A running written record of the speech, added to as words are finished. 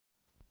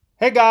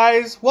Hey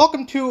guys,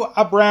 welcome to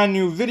a brand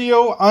new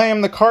video. I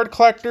am the card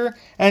collector,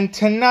 and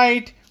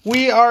tonight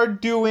we are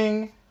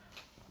doing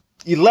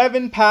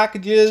 11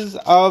 packages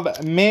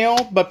of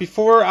mail. But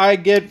before I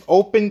get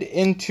opened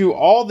into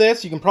all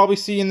this, you can probably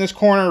see in this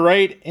corner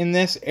right in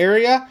this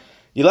area,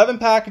 11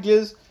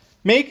 packages.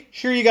 Make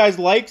sure you guys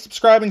like,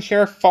 subscribe, and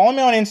share. Follow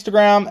me on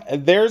Instagram.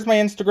 There's my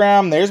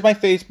Instagram, there's my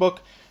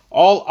Facebook.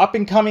 All up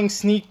and coming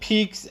sneak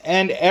peeks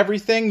and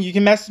everything. You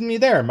can message me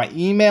there. My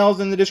email's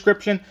in the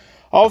description.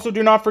 Also,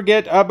 do not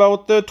forget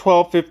about the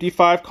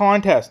 1255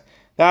 contest.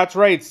 That's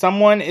right,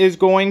 someone is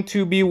going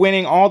to be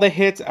winning all the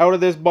hits out of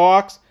this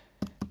box,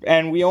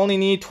 and we only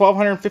need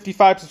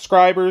 1,255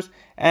 subscribers,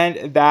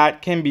 and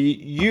that can be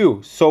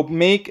you. So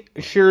make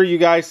sure you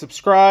guys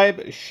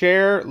subscribe,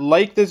 share,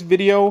 like this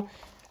video,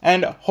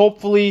 and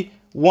hopefully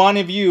one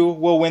of you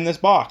will win this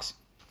box.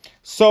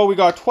 So we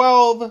got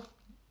 11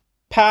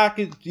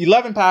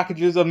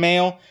 packages of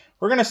mail.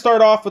 We're going to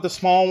start off with a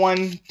small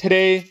one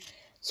today.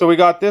 So we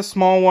got this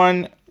small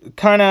one.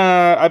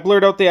 I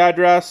blurred out the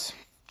address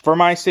for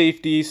my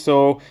safety,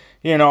 so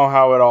you know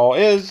how it all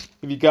is.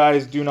 If you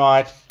guys do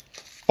not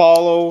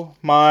follow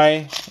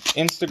my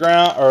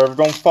Instagram or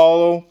don't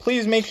follow,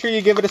 please make sure you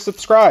give it a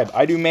subscribe.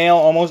 I do mail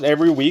almost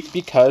every week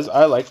because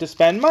I like to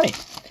spend money.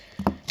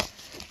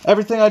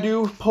 Everything I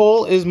do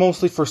pull is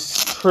mostly for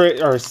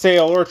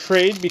sale or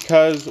trade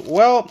because,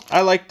 well,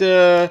 I like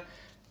to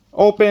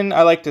open,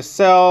 I like to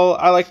sell,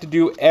 I like to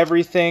do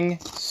everything.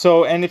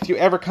 So, and if you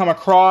ever come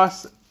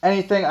across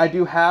anything I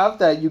do have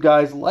that you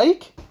guys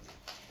like,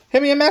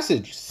 hit me a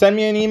message, send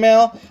me an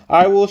email.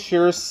 I will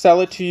sure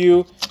sell it to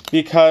you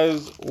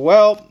because,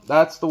 well,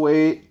 that's the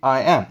way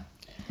I am.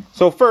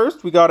 So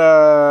first, we got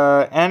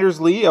a Anders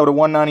Lee out of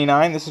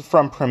 199. This is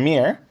from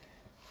Premier.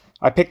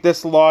 I picked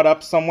this lot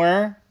up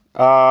somewhere.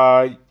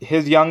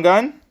 His young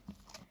gun.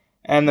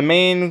 And the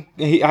main,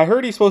 I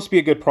heard he's supposed to be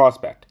a good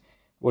prospect.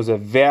 Was a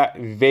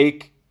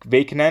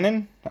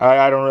Vakananen.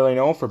 I don't really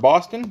know, for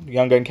Boston.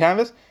 Young gun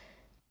canvas.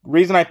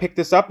 Reason I picked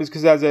this up is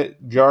because it has a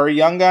Jari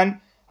young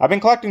gun. I've been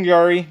collecting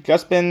Jari.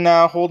 Just been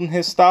holding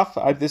his stuff.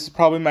 This is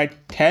probably my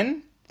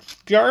 10th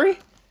Jari.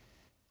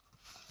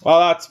 Well,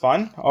 that's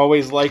fun.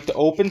 Always like to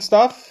open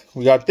stuff.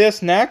 We got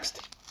this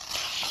next.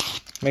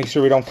 Make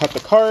sure we don't cut the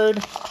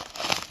card.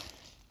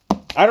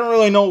 I don't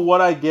really know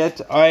what I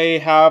get. I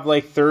have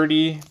like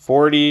 30,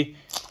 40...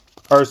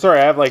 I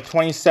have like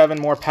 27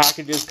 more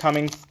packages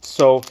coming,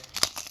 so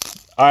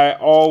I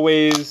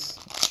always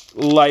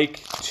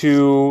like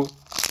to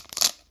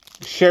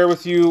share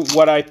with you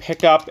what I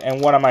pick up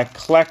and what am I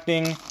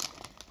collecting.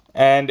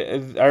 And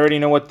I already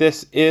know what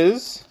this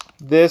is.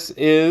 This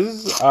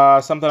is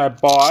something I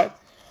bought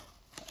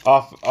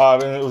off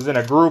and it was in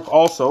a group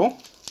also.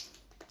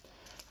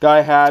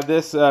 Guy had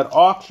this at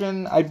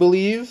auction, I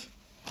believe.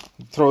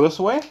 Throw this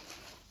away.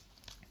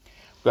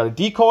 We've got a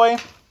decoy.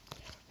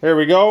 Here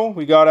we go.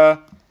 We got a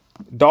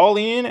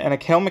Darlene and a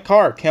Cale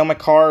Makar. Cale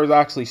Makar is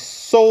actually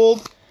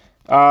sold.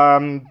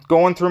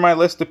 Going through my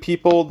list of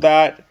people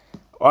that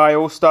I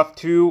owe stuff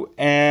to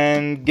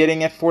and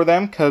getting it for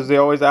them because they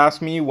always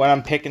ask me when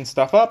I'm picking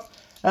stuff up.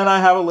 And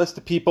I have a list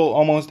of people,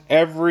 almost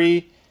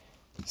every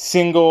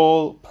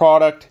single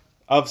product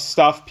of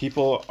stuff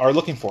people are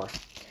looking for.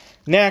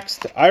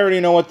 Next, I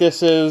already know what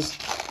this is.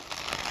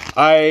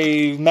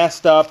 I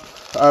messed up.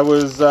 I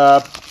was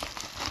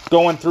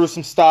going through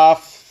some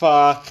stuff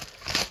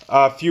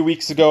a few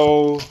weeks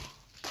ago,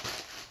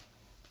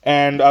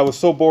 and I was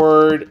so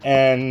bored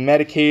and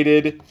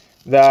medicated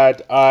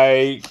that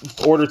I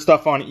ordered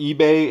stuff on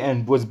eBay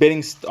and was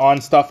bidding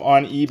on stuff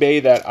on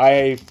eBay that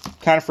I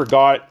kind of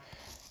forgot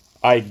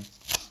I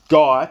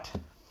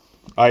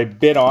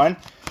bid on.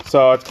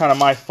 So it's kind of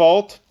my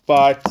fault,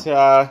 but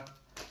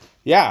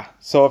yeah.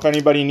 So if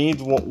anybody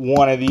needs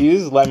one of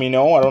these, let me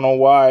know. I don't know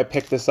why I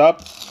picked this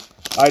up.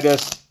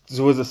 It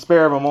was a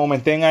spare of a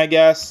moment thing, I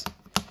guess.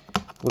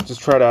 We'll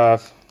just try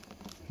to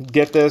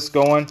get this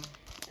going.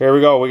 Here we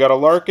go. We got a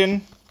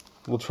Larkin.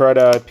 We'll try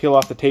to peel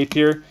off the tape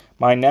here.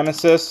 My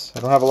nemesis.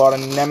 I don't have a lot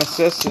of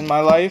nemesis in my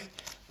life,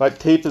 but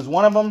tape is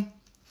one of them.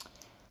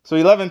 So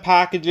 11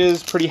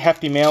 packages. Pretty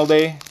hefty mail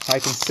day, I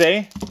can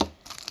say.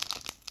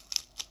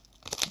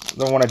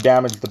 Don't want to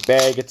damage the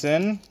bag it's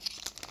in.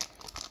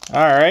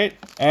 Alright.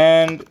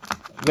 And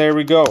there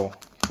we go.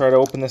 Try to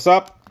open this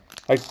up.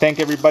 I'd like to thank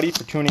everybody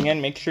for tuning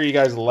in. Make sure you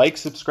guys like,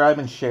 subscribe,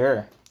 and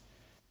share.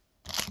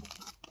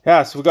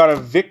 Yeah, so we got a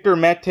Victor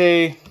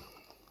Mete,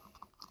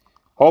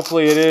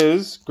 hopefully it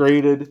is,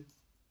 graded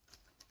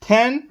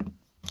 10,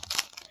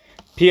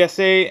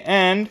 PSA,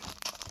 and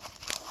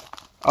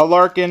a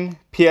Larkin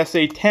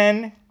PSA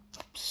 10.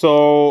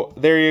 So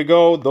there you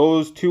go,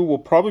 those two will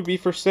probably be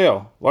for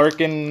sale.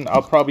 Larkin,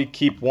 I'll probably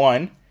keep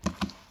one,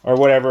 or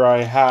whatever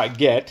I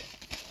get.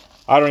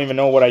 I don't even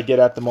know what I get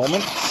at the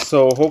moment,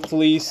 so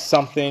hopefully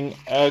something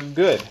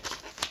good.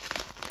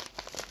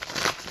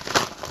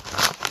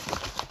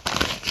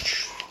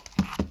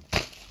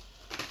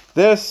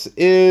 This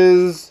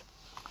is,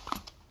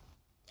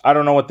 I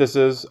don't know what this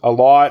is, a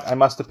lot I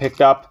must have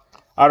picked up.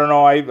 I don't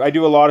know, I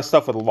do a lot of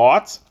stuff with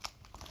lots.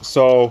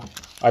 So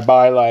I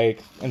buy,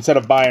 like, instead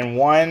of buying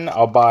one,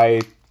 I'll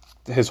buy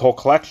his whole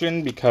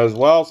collection because,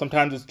 well,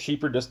 sometimes it's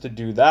cheaper just to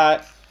do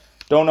that.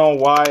 Don't know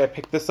why I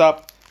picked this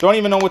up. Don't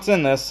even know what's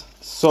in this.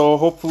 So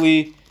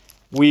hopefully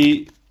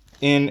we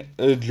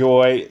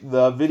enjoy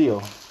the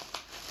video.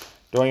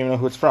 Don't even know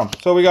who it's from.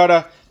 So we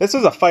got this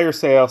is a fire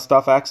sale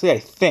stuff, actually, I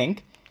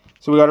think.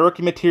 So we got a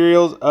rookie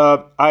materials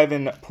of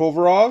Ivan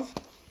Provorov,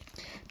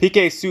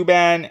 PK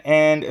Subban,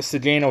 and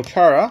Zdeno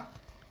Chara.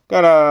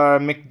 Got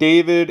a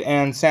McDavid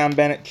and Sam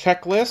Bennett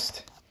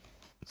checklist.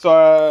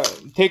 So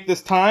take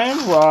this time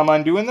while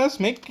I'm doing this.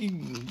 Make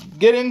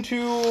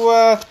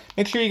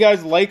sure you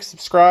guys like,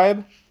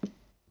 subscribe.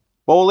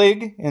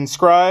 Bowlig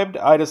inscribed.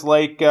 I just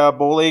like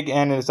Bowlig,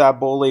 and it's at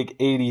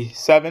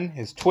Bowlig87,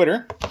 his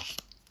Twitter.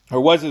 Or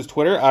was his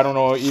Twitter. I don't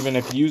know even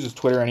if he uses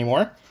Twitter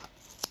anymore.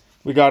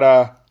 We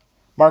got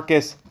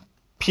Marcus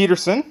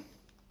Peterson,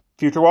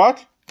 Future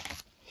Watch.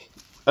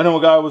 I know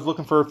a guy was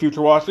looking for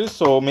Future Watches,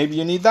 so maybe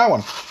you need that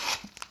one.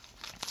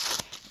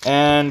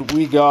 And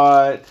we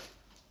got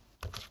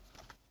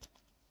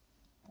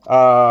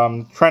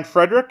Trent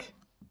Frederick,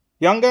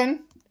 Young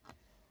Gun.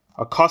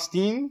 A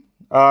Costin.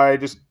 I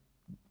just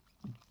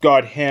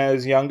got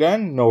his Young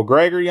Gun. Noah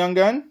Gregor Young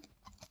Gun.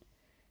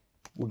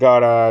 We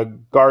got a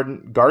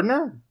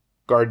Gardner,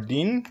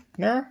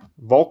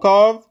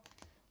 Volkov,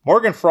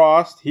 Morgan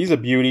Frost. He's a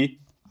beauty.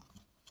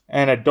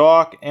 And a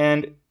Doc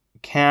and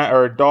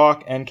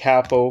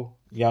Capo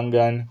Young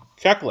Gun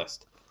checklist.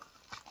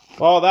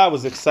 Well, that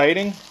was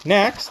exciting.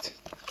 Next,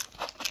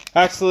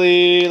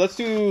 actually, let's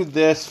do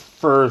this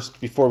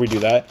first before we do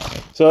that.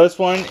 So this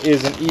one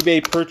is an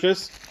eBay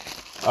purchase.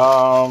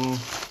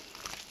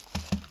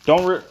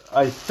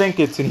 I think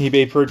it's an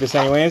eBay purchase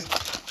anyways.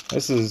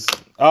 This is,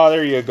 oh,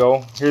 there you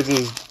go. Here's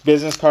his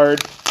business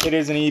card. It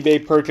is an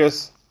eBay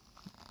purchase.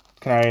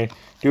 Can I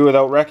do it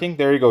without wrecking?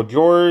 There you go,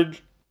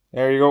 George.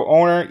 There you go,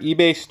 owner,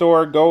 eBay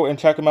store. Go and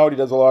check him out. He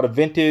does a lot of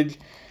vintage,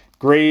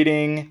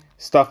 grading,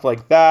 stuff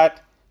like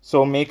that.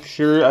 So make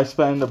sure I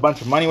spend a bunch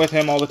of money with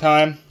him all the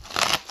time.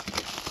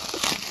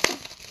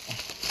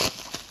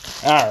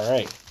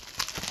 Alright.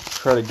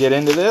 Try to get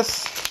into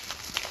this.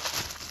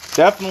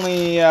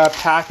 Definitely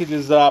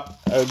packages up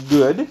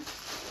good.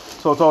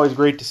 So it's always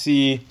great to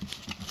see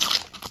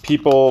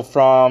people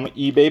from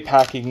eBay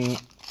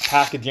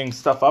packaging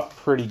stuff up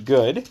pretty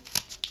good.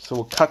 So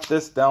we'll cut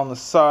this down the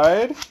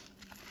side.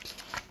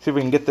 See if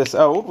we can get this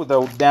out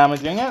without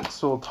damaging it.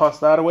 So we'll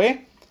toss that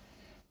away.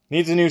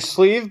 Needs a new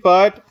sleeve,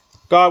 but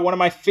got one of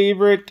my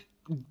favorite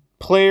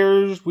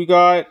players. We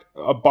got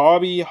a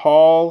Bobby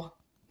Hall,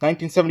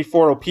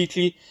 1974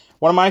 O-Pee-Chee.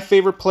 One of my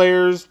favorite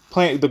players,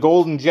 playing the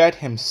Golden Jet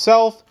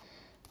himself.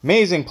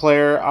 Amazing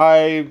player.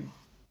 I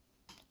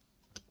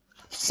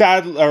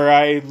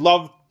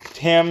loved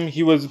him.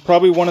 He was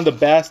probably one of the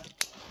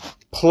best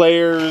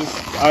players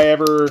I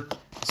ever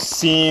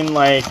seen.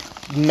 I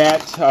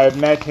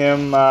met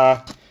him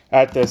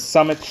at the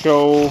Summit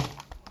Show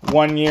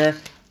one year.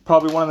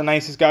 Probably one of the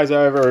nicest guys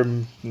I ever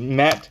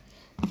met.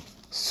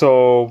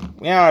 So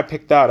yeah, I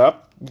picked that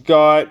up.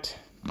 Got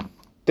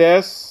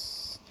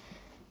this.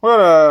 What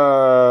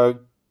a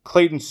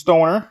Clayton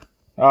Stoner.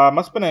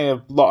 Must have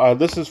been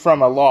this is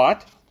from a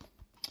lot.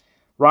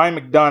 Ryan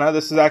McDonough.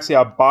 This is actually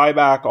a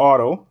buyback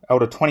auto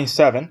out of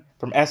 27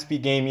 from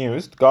SB Game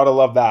Used. Gotta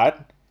love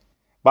that.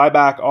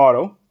 Buyback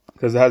auto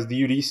because it has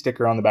the UD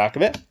sticker on the back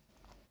of it.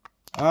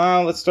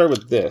 Let's start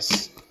with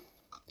this.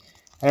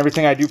 And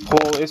everything I do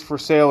pull is for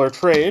sale or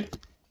trade.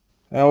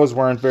 Those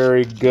weren't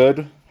very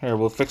good. Here,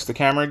 we'll fix the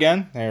camera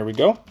again. There we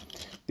go.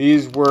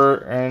 These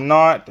were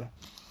not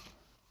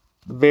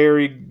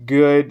very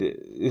good.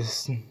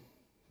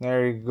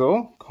 There you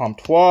go.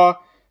 Comtois,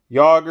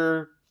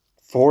 Yager,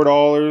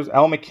 $4.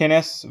 Al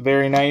McInnes,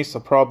 very nice.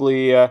 I'll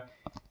probably for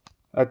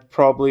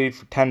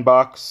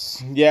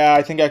 $10. Yeah,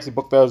 I think I actually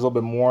booked that was a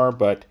little bit more,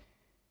 but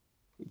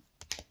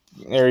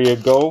there you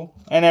go.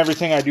 And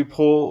everything I do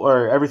pull,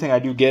 or everything I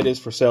do get is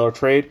for sale or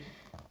trade.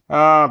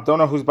 Don't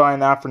know who's buying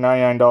that for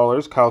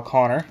 $99. Kyle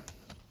Connor.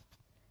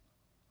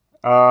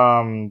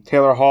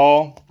 Taylor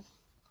Hall.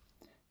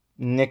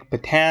 Nick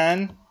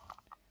Patan.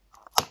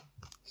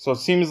 So it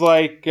seems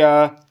like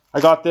I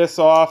got this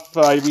off.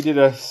 We did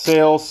a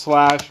sale /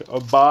 a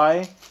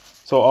buy.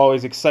 So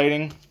always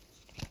exciting.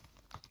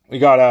 We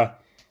got a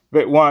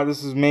bit one.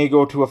 This is may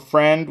go to a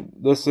friend.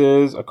 This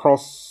is a Carl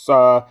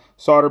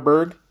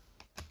Soderberg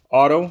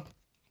auto.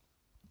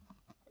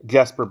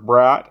 Jesper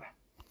Bratt.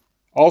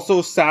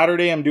 Also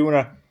Saturday I'm doing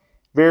a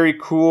very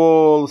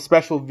cool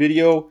special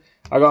video.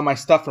 I got my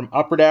stuff from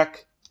Upper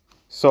Deck.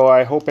 So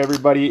I hope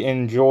everybody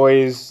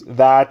enjoys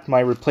that. My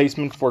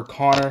replacement for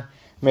Connor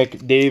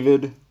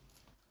McDavid.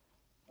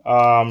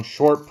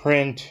 Short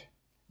print.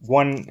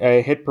 One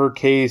hit per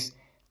case.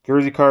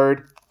 Jersey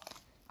card.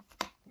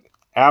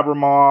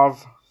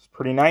 Abramov.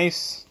 Pretty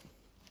nice.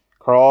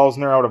 Karl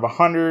Alzner out of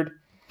 100.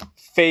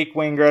 Fake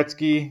Wayne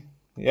Gretzky.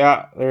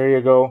 Yeah, there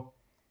you go.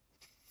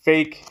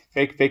 Fake.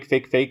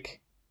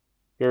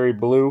 Very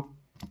blue.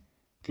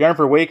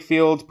 Jennifer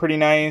Wakefield's pretty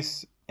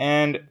nice.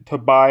 And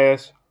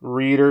Tobias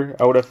Reeder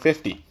out of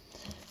 50.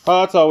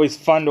 Oh, it's always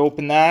fun to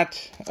open that.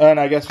 And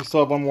I guess we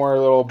still have one more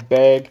little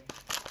bag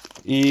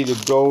to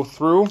go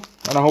through.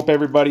 And I hope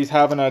everybody's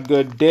having a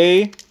good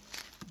day,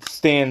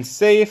 staying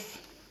safe.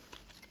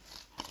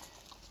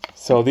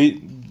 So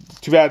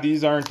too bad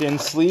these aren't in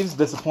sleeves.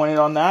 Disappointed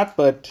on that,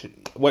 but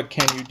what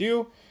can you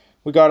do?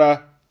 We got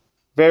a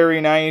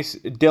very nice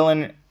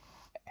Dylan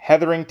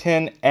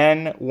Hetherington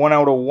N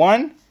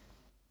 1/1.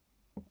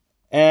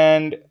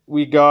 And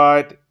we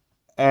got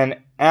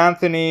an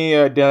Anthony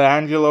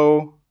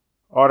Delangelo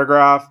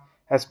autograph,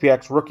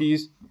 SPX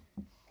Rookies.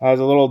 Has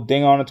a little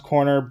ding on its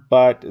corner,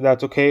 but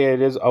that's okay.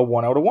 It is a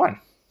 1/1.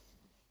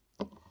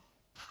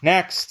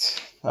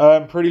 Next,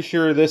 I'm pretty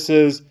sure this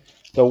is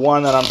the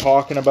one that I'm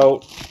talking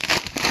about.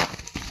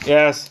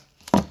 Yes,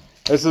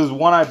 this is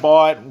one I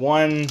bought,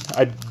 one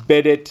I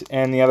bid it,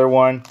 and the other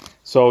one.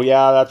 So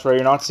yeah, that's right.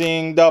 You're not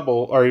seeing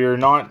double, or you're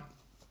not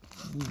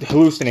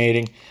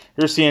hallucinating.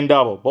 You're seeing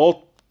double.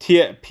 Both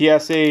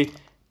PSA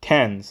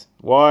 10s.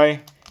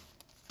 Why?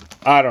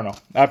 I don't know.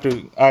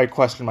 I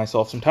question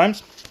myself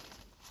sometimes.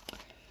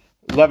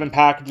 11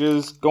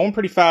 packages. Going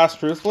pretty fast,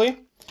 truthfully.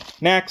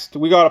 Next,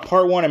 we got a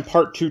part 1 and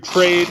part 2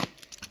 trade.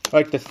 I'd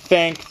like to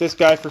thank this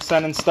guy for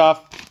sending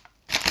stuff.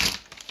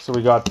 So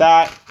we got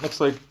that. Looks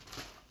like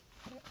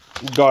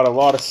we got a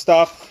lot of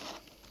stuff.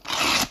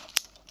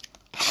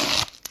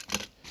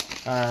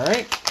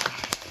 Alright.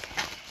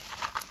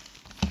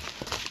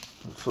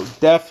 So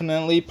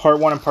definitely part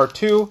 1 and part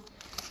 2.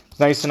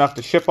 Nice enough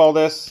to ship all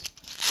this.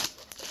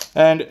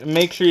 And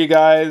make sure you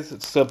guys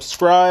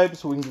subscribe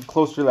so we can get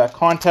closer to that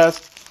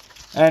contest.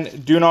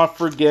 And do not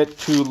forget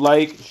to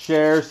like,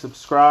 share,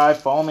 subscribe,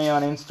 follow me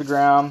on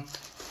Instagram.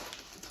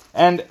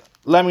 And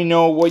let me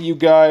know what you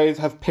guys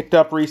have picked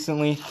up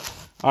recently.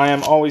 I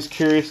am always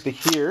curious to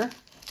hear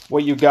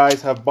what you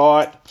guys have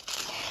bought.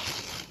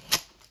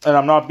 And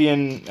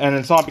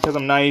it's not because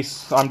I'm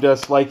nice. I'm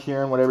just like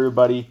hearing what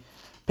everybody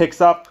picks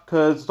up,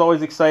 because it's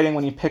always exciting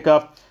when you pick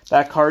up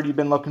that card you've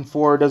been looking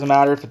for. It doesn't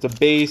matter if it's a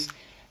base,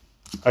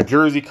 a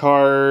jersey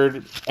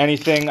card,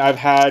 anything. I've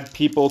had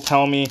people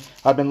tell me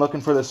I've been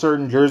looking for the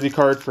certain jersey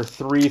card for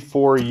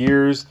 3-4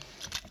 years,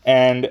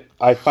 and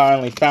I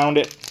finally found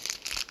it.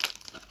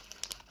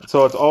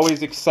 So it's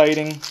always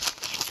exciting.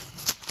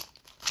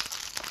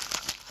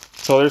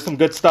 So there's some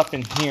good stuff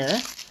in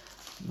here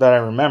that I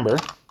remember.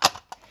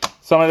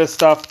 Some of this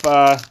stuff,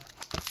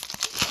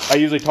 I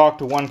usually talk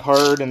to one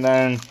card and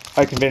then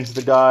I convince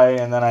the guy,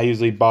 and then I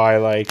usually buy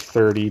like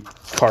 30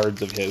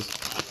 cards of his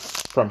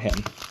from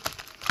him.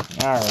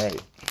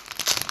 Alright.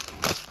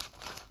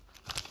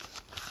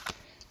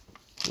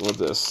 We'll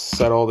just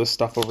set all this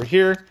stuff over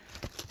here.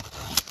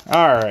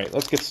 Alright,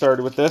 let's get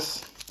started with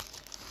this.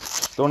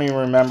 Don't even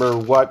remember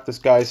what this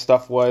guy's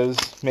stuff was.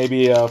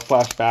 Maybe a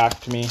flashback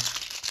to me.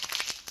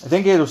 I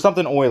think it was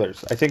something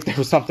Oilers.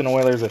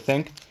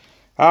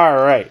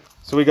 Alright,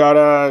 so we got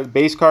a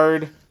base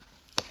card.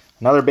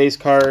 Another base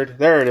card.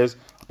 There it is.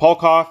 Paul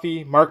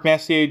Coffey, Mark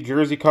Messier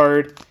jersey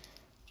card.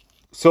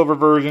 Silver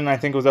version, I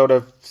think it was out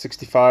of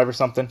 65 or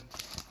something.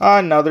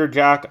 Another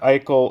Jack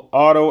Eichel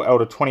auto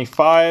out of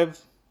 25.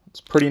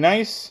 It's pretty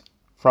nice.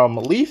 From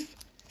Leaf.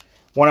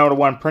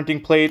 1/1 printing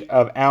plate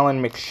of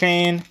Alan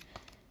McShane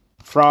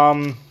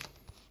from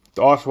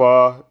the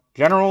Oshawa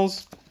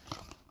Generals.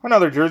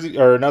 Another jersey,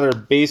 or another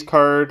base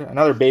card.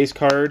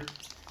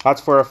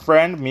 That's for a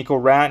friend, Mikko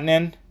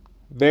Rantanen.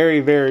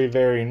 Very, very,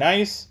 very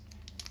nice.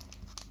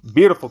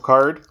 Beautiful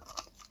card.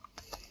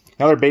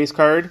 Another base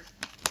card.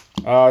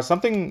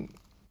 Something.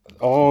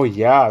 Oh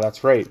yeah,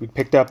 that's right. We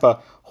picked up a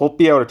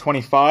Holtby out of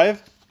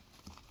 25.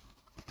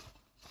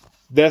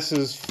 This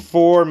is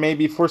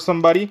maybe for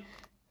somebody.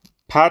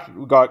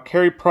 We got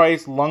Carey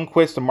Price,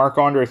 Lundqvist, and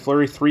Marc-Andre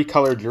Fleury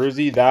 3-color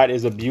jersey. That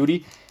is a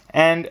beauty.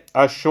 And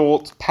a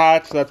Schultz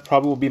patch. That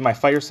probably will be my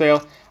fire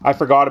sale. I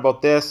forgot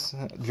about this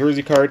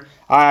jersey card.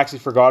 I actually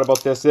forgot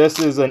about this. This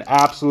is an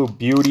absolute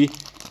beauty.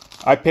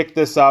 I picked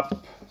this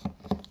up.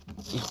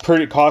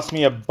 It cost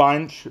me a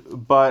bunch,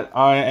 but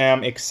I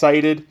am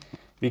excited.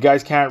 If you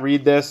guys can't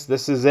read this,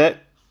 this is it.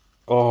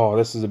 Oh,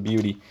 this is a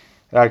beauty.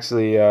 It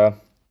actually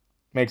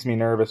makes me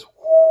nervous.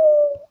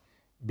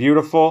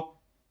 Beautiful.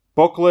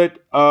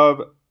 Booklet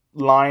of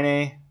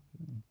Line.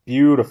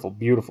 Beautiful,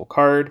 beautiful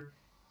card.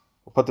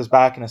 We'll put this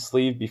back in a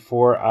sleeve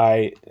before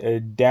I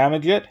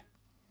damage it.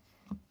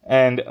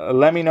 And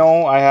let me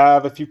know. I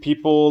have a few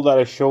people that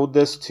I showed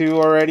this to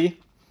already,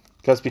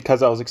 just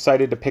because I was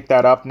excited to pick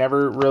that up.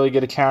 Never really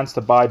get a chance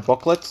to buy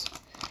booklets.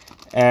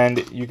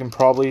 And you can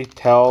probably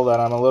tell that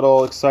I'm a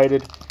little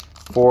excited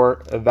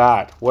for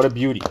that. What a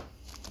beauty.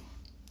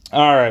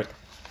 Alright.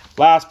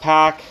 Last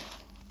pack.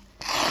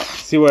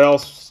 See what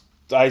else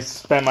I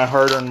spent my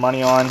hard-earned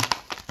money on.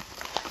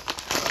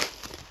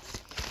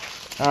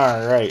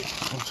 Alright.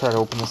 Let's try to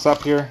open this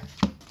up here.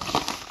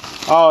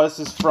 Oh, this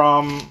is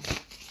from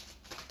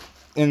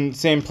in the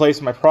same place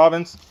in my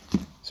province.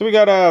 So we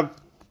got a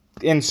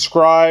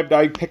inscribed.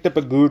 I picked up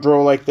a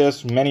Goudreau like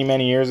this many,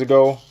 many years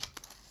ago.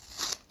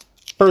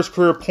 First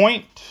career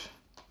point.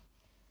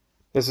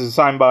 This is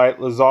signed by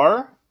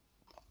Lazar.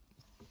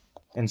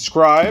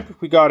 Inscribed.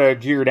 We got a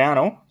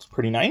Giordano. It's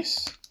pretty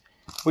nice.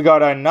 we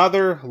got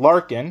another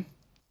Larkin.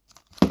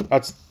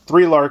 That's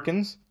 3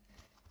 Larkins.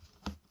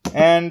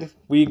 And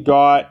we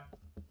got,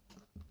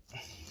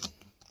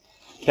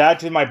 to add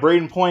to my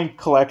Braden Point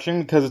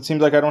collection, because it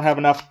seems like I don't have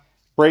enough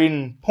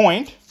Braden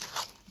Point.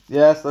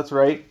 Yes, that's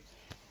right.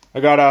 I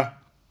got a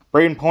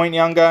Braden Point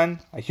Young Gun,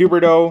 a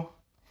Huberto,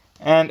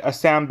 and a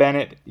Sam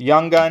Bennett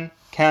Young Gun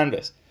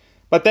canvas.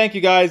 But thank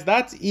you guys.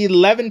 That's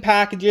 11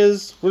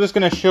 packages. We're just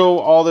going to show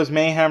all this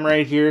mayhem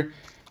right here.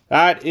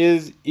 That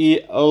is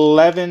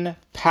 11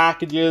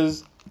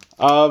 packages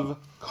of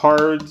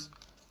cards.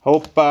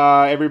 Hope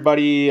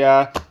everybody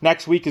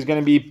next week is going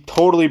to be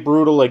totally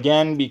brutal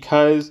again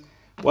because,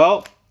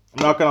 well,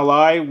 I'm not going to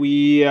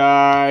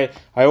lie,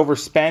 I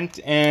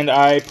overspent and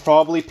I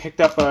probably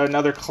picked up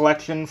another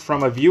collection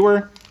from a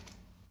viewer.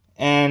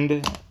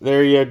 And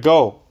there you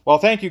go. Well,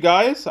 thank you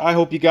guys. I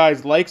hope you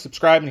guys like,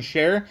 subscribe, and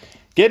share.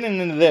 Getting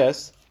into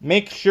this,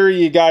 make sure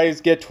you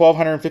guys get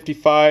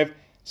 1,255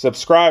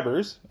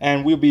 subscribers,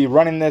 and we'll be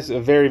running this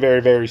very, very,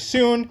 very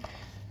soon.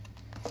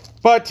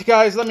 But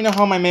guys, let me know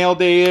how my mail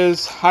day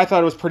is. I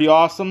thought it was pretty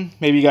awesome.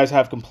 Maybe you guys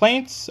have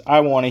complaints.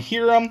 I want to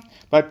hear them.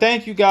 But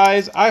thank you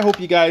guys. I hope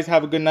you guys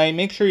have a good night.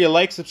 Make sure you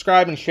like,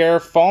 subscribe, and share.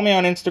 Follow me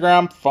on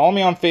Instagram. Follow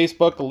me on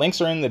Facebook. The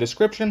links are in the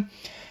description.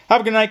 Have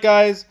a good night,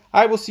 guys.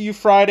 I will see you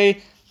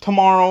Friday,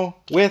 tomorrow,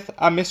 with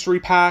a mystery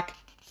pack.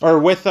 Or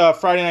with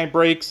Friday Night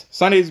Breaks.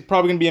 Sunday's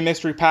probably going to be a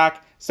mystery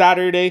pack.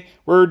 Saturday,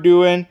 we're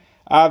doing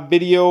a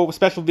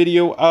special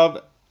video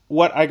of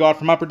what I got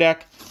from Upper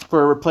Deck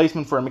for a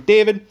replacement for a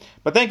McDavid.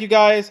 But thank you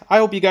guys. I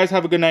hope you guys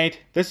have a good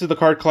night. This is the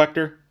Card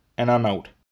Collector, and I'm out.